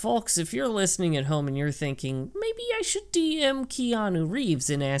 folks, if you're listening at home and you're thinking, maybe I should DM Keanu Reeves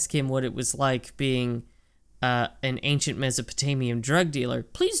and ask him what it was like being an ancient Mesopotamian drug dealer,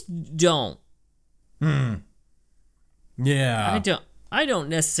 please don't. Yeah. I don't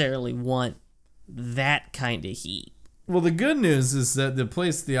necessarily want that kind of heat. Well, the good news is that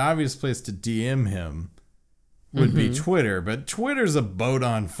the obvious place to DM him would be Twitter, but Twitter's a boat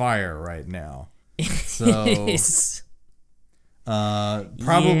on fire right now. So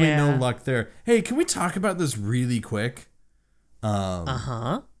probably no luck there. Hey, can we talk about this really quick?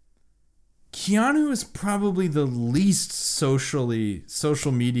 Keanu is probably the least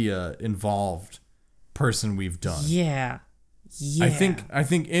social media involved person we've done. Yeah. I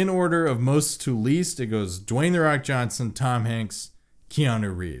think in order of most to least, it goes Dwayne "The Rock" Johnson, Tom Hanks,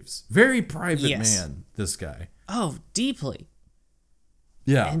 Keanu Reeves. Very private man, this guy. Oh, deeply.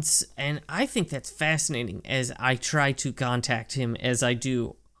 Yeah. And I think that's fascinating as I try to contact him as I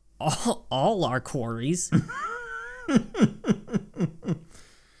do all our quarries.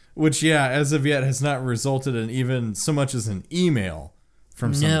 Which, as of yet has not resulted in even so much as an email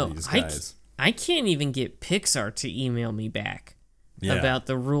from some of these guys. I can't even get Pixar to email me back about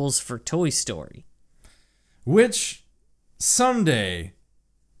the rules for Toy Story. Which, someday,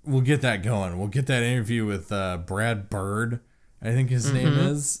 we'll get that going. We'll get that interview with Brad Bird, I think his name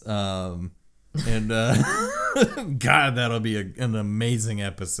is. God, that'll be an amazing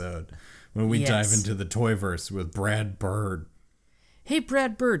episode when we dive into the Toyverse with Brad Bird. Hey,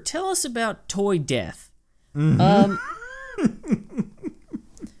 Brad Bird, tell us about toy death.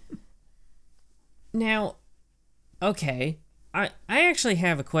 Now, okay, I actually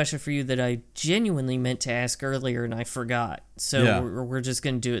have a question for you that I genuinely meant to ask earlier and I forgot. So Yeah. we're just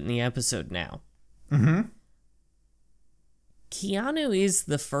going to do it in the episode now. Mm-hmm. Keanu is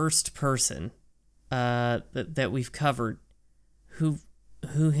the first person that we've covered who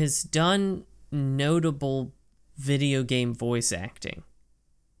has done notable video game voice acting.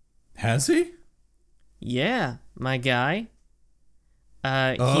 Has he? Yeah, my guy.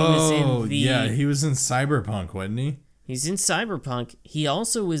 He was in the... yeah, he was in Cyberpunk, wasn't he? He's in Cyberpunk. He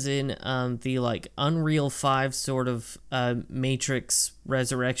also was in the like Unreal 5 sort of Matrix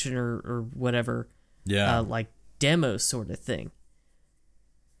Resurrection or whatever. Yeah. Like demo sort of thing.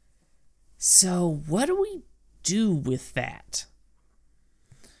 So what do we do with that?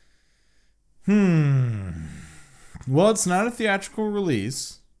 Well, it's not a theatrical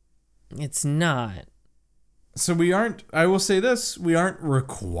release. It's not. So we aren't, I will say this, we aren't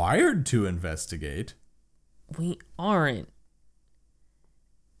required to investigate. We aren't.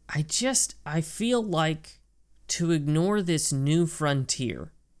 I feel like to ignore this new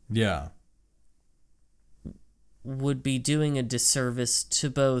frontier Yeah. would be doing a disservice to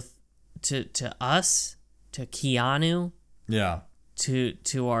both to us, to Keanu, Yeah.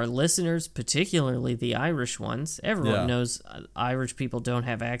 to our listeners, particularly the Irish ones. Everyone Yeah. knows Irish people don't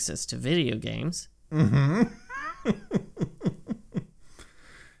have access to video games.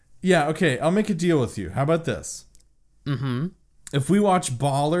 Yeah, okay, I'll make a deal with you. How about this? Mm-hmm. If we watch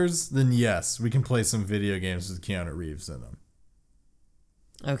Ballers, then yes, we can play some video games with Keanu Reeves in them.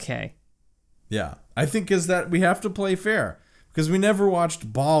 Okay. Yeah. I think is that we have to play fair. Because we never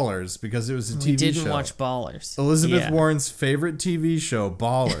watched Ballers because it was a TV show. We didn't watch Ballers. Elizabeth Yeah. Warren's favorite TV show,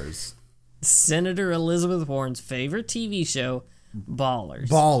 Ballers. Senator Elizabeth Warren's favorite TV show, Ballers.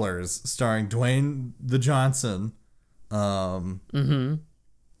 Ballers, starring Dwayne the Johnson.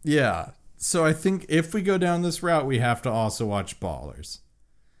 Yeah. So I think if we go down this route, we have to also watch Ballers.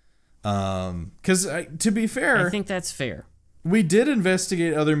 Because to be fair, I think that's fair. we did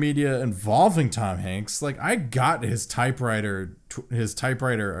investigate other media involving Tom Hanks. Like I got his typewriter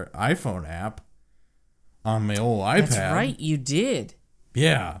iPhone app on my old iPad. That's right, you did.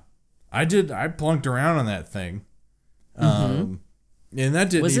 Yeah, I did. I plunked around on that thing. And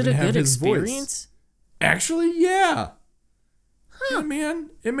that didn't Was it even a have good his experience? voice. Actually, yeah. Yeah,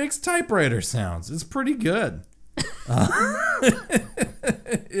 man, it makes typewriter sounds. It's pretty good.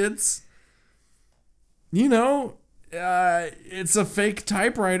 It's, it's a fake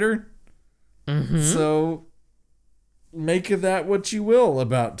typewriter. So make of that what you will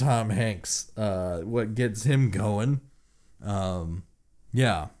about Tom Hanks. What gets him going.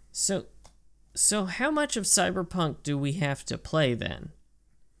 Yeah. So how much of Cyberpunk do we have to play then?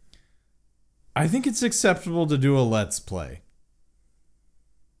 I think it's acceptable to do a Let's Play.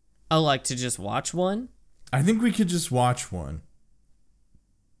 I like to just watch one. I think we could just watch one.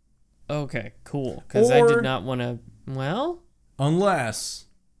 Okay, cool. Because I Or- did not want to. Well, Unless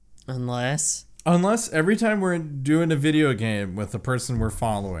unless every time we're doing a video game with the person we're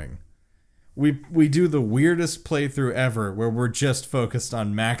following, we do the weirdest playthrough ever where we're just focused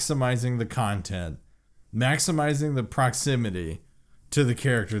on maximizing the content, maximizing the proximity to the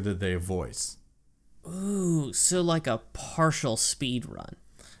character that they voice. ooh, so like a partial speed run.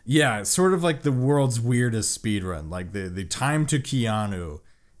 Yeah, it's sort of like the world's weirdest speedrun. Like the time to Keanu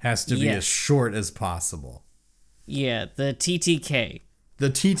has to be Yes. as short as possible. Yeah, the TTK. The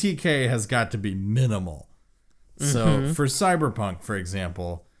TTK has got to be minimal. So for Cyberpunk, for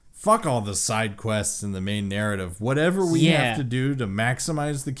example, fuck all the side quests and the main narrative. Whatever we Yeah. have to do to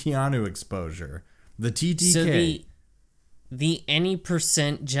maximize the Keanu exposure. The TTK. So the any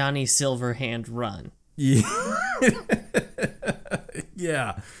percent Johnny Silverhand run. Yeah.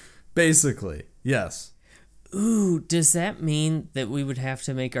 Yeah. Basically. Yes. Ooh, does that mean that we would have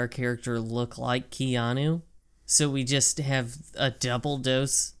to make our character look like Keanu? So we just have a double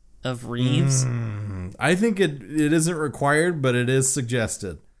dose of Reeves? I think it isn't required, but it is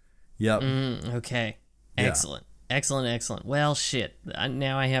suggested. Yep. Okay. Yeah. Excellent. Excellent. Well, shit.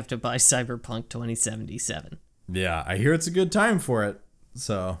 Now I have to buy Cyberpunk 2077. Yeah. I hear it's a good time for it.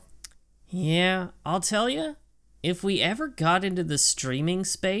 So. Yeah, I'll tell you, if we ever got into the streaming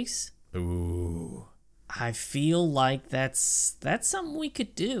space, Ooh. I feel like that's something we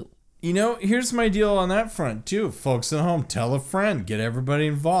could do. Here's my deal on that front, too. Folks at home, tell a friend, get everybody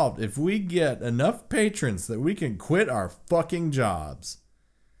involved. If we get enough patrons that we can quit our fucking jobs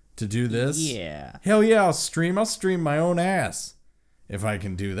to do this, Yeah. hell yeah, I'll stream my own ass if I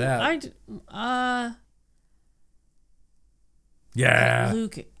can do that. Yeah.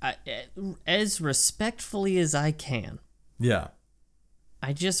 Luke, as respectfully as I can, Yeah.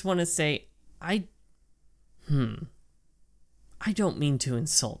 I just want to say, I don't mean to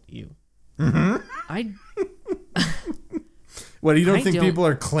insult you. I What, you don't I think don't- people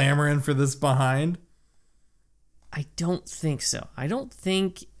are clamoring for this behind? don't think so. I don't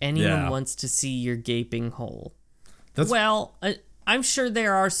think anyone Yeah. wants to see your gaping hole. That's Well, I'm sure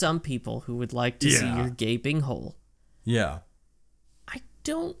there are some people who would like to see Yeah. your gaping hole. yeah. I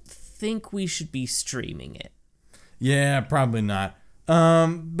don't think we should be streaming it. Yeah, probably not.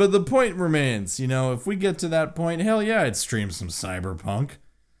 But the point remains, if we get to that point, hell yeah, I'd stream some Cyberpunk.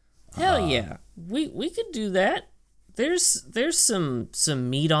 Hell yeah. We could do that. There's some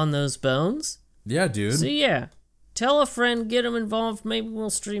meat on those bones. Yeah, dude. So yeah, tell a friend, get them involved. Maybe we'll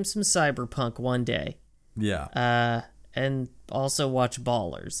stream some Cyberpunk one day. Yeah. And also watch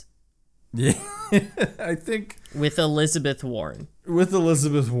Ballers Yeah. I think with Elizabeth Warren. with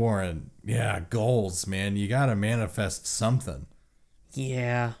Elizabeth Warren, yeah, goals, man. You gotta manifest something.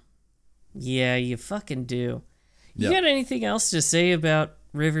 Yeah, you fucking do. You Yep. got anything else to say about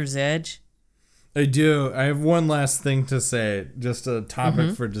River's Edge? I do. I have one last thing to say, just a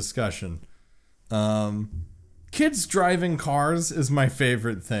topic for discussion. Kids driving cars is my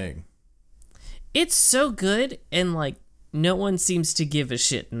favorite thing. It's so good, and like no one seems to give a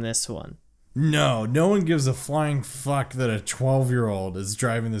shit in this one. No one gives a flying fuck that a 12-year-old is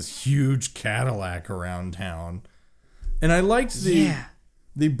driving this huge Cadillac around town. And I liked the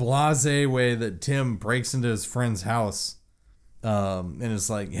blasé way that Tim breaks into his friend's house and is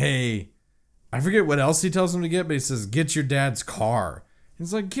like, hey, I forget what else he tells him to get, but he says, get your dad's car.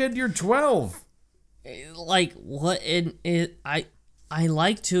 He's like, kid, you're 12. Like what? I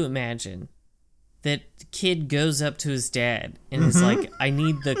like to imagine that the kid goes up to his dad and is like, I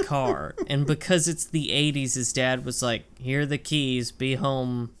need the car. And because it's the 80s, his dad was like, here are the keys, be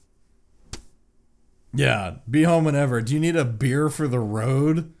home. Yeah, be home whenever. Do you need a beer for the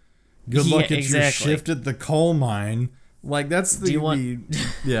road? Good luck at your exactly. shift at the coal mine. Like, that's the... Do you want-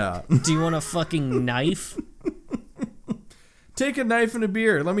 yeah. Do you want a fucking knife? Take a knife and a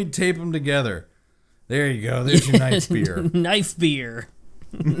beer. Let me tape them together. There you go. There's your nice beer. Knife beer.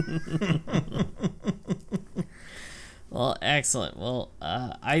 Well, excellent. Well,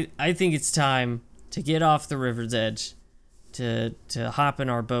 I think it's time to get off the river's edge, to hop in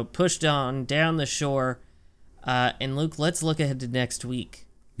our boat, push on down the shore, and Luke, let's look ahead to next week,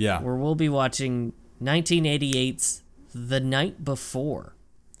 Yeah. where we'll be watching 1988's The Night Before.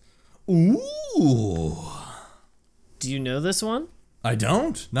 Ooh. Do you know this one? I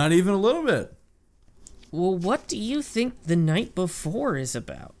don't. Not even a little bit. Well, what do you think The Night Before is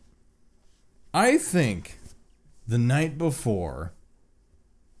about? I think The Night Before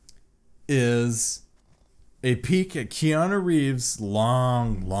is a peek at Keanu Reeves'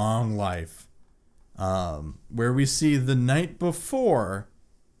 long, long life, where we see the night before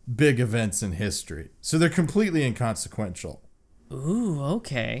big events in history. So they're completely inconsequential. Ooh,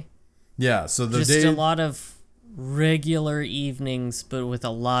 okay. Yeah, so the Just day... a lot of regular evenings, but with a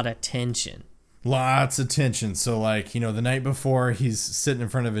lot of tension. Lots of tension. So, like, the night before, he's sitting in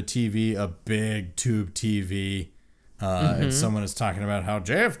front of a TV, a big tube TV, and someone is talking about how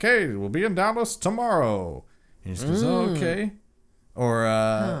JFK will be in Dallas tomorrow. And he just goes, oh, okay. Or,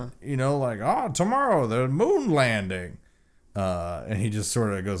 tomorrow, the moon landing. And he just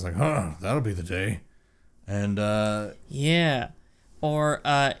sort of goes like, that'll be the day. And, Yeah. Or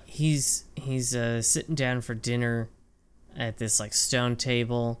he's sitting down for dinner at this like stone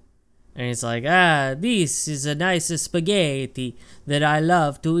table, and he's like, this is a nice spaghetti that I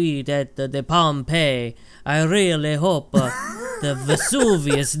love to eat at the Pompeii. I really hope the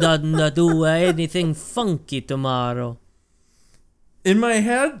Vesuvius doesn't do anything funky tomorrow. in my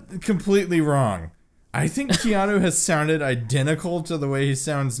head, completely wrong. I think Keanu has sounded identical to the way he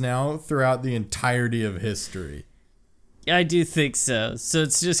sounds now throughout the entirety of history. I do think so. So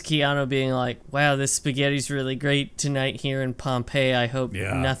it's just Keanu being like, wow, this spaghetti's really great tonight here in Pompeii. I hope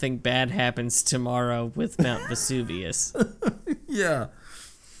Yeah. nothing bad happens tomorrow with Mount Vesuvius. Yeah.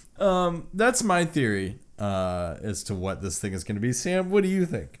 That's my theory as to what this thing is going to be. Sam, what do you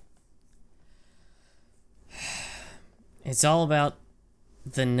think? It's all about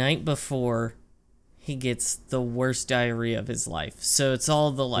the night before he gets the worst diarrhea of his life. So it's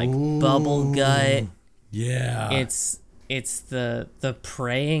all the like bubble gut. Yeah. It's the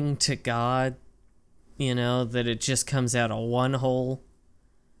praying to God, that it just comes out of one hole.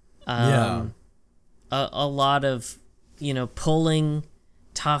 Yeah. A lot of, pulling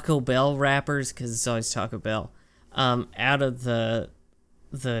Taco Bell wrappers, because it's always Taco Bell, out of the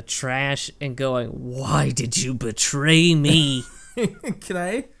trash and going, why did you betray me? Can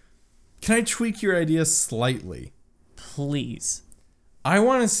I tweak your idea slightly? Please. I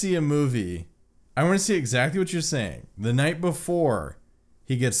want to see a movie I want to see exactly what you're saying. The night before,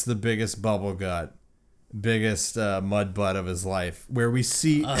 he gets the biggest bubble gut, biggest mud butt of his life, where we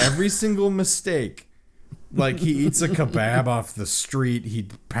see every single mistake. Like, he eats a kebab off the street. He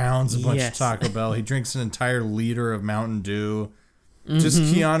pounds a bunch of Taco Bell. He drinks an entire liter of Mountain Dew. Just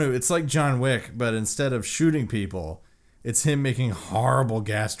Keanu. It's like John Wick, but instead of shooting people, it's him making horrible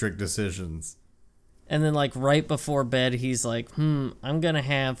gastric decisions. And then, like, right before bed, he's like, I'm going to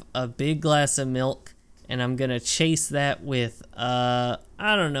have a big glass of milk, and I'm going to chase that with, I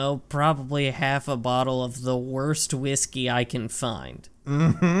don't know, probably half a bottle of the worst whiskey I can find.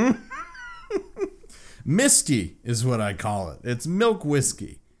 Misty is what I call it. It's milk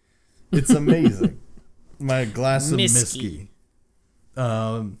whiskey. It's amazing. My glass of Misty.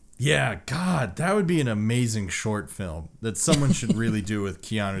 Yeah, God, that would be an amazing short film that someone should really do with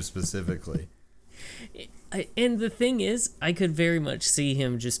Keanu specifically. And the thing is, I could very much see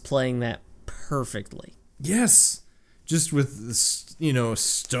him just playing that perfectly. Yes. Just with,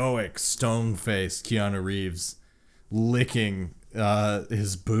 stoic, stone-faced Keanu Reeves licking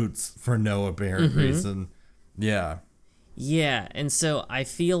his boots for no apparent reason. Yeah. Yeah, and so I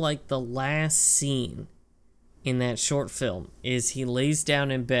feel like the last scene in that short film is he lays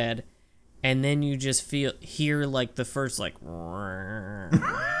down in bed, and then you just hear like the first like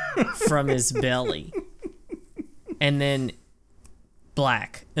from his belly, and then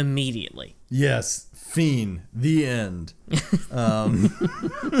black immediately. Yes, Fiend, the end.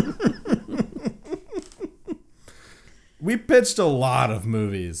 We pitched a lot of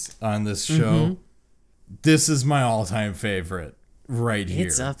movies on this show. This is my all-time favorite right here.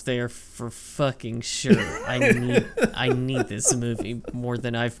 It's up there for fucking sure. I need this movie more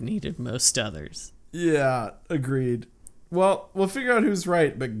than I've needed most others. Yeah, agreed. Well, we'll figure out who's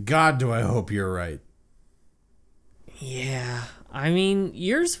right, but God, do I hope you're right. Yeah, I mean,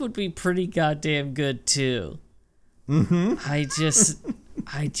 yours would be pretty goddamn good too. I just,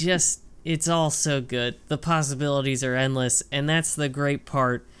 it's all so good. The possibilities are endless, and that's the great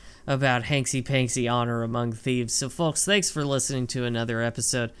part about Hanksy Panksy Honor Among Thieves. So, folks, thanks for listening to another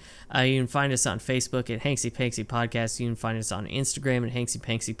episode. You can find us on Facebook at Hanksy Panksy Podcast. You can find us on Instagram at Hanksy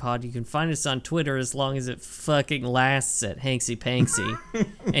Panksy Pod. You can find us on Twitter as long as it fucking lasts at Hanksy Panksy.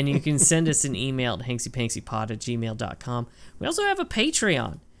 And you can send us an email at hanksypanksypod@gmail.com. We also have a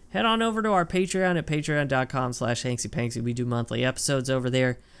Patreon. Head on over to our Patreon at patreon.com/hanksypanksy. We do monthly episodes over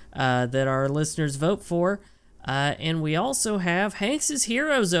there that our listeners vote for. And we also have Hanks's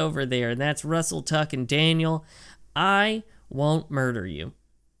Heroes over there, and that's Russell, Tuck, and Daniel. I won't murder you.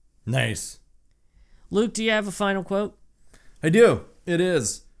 Nice. Luke, do you have a final quote? I do. It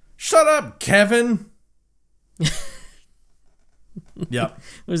is, "Shut up, Kevin." Yep.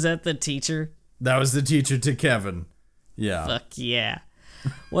 Was that the teacher? That was the teacher to Kevin. Yeah. Fuck yeah.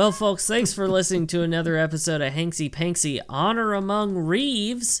 Well, folks, thanks for listening to another episode of Hanksy Panksy Honor Among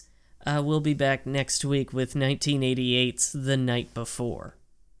Reeves. We'll be back next week with 1988's The Night Before.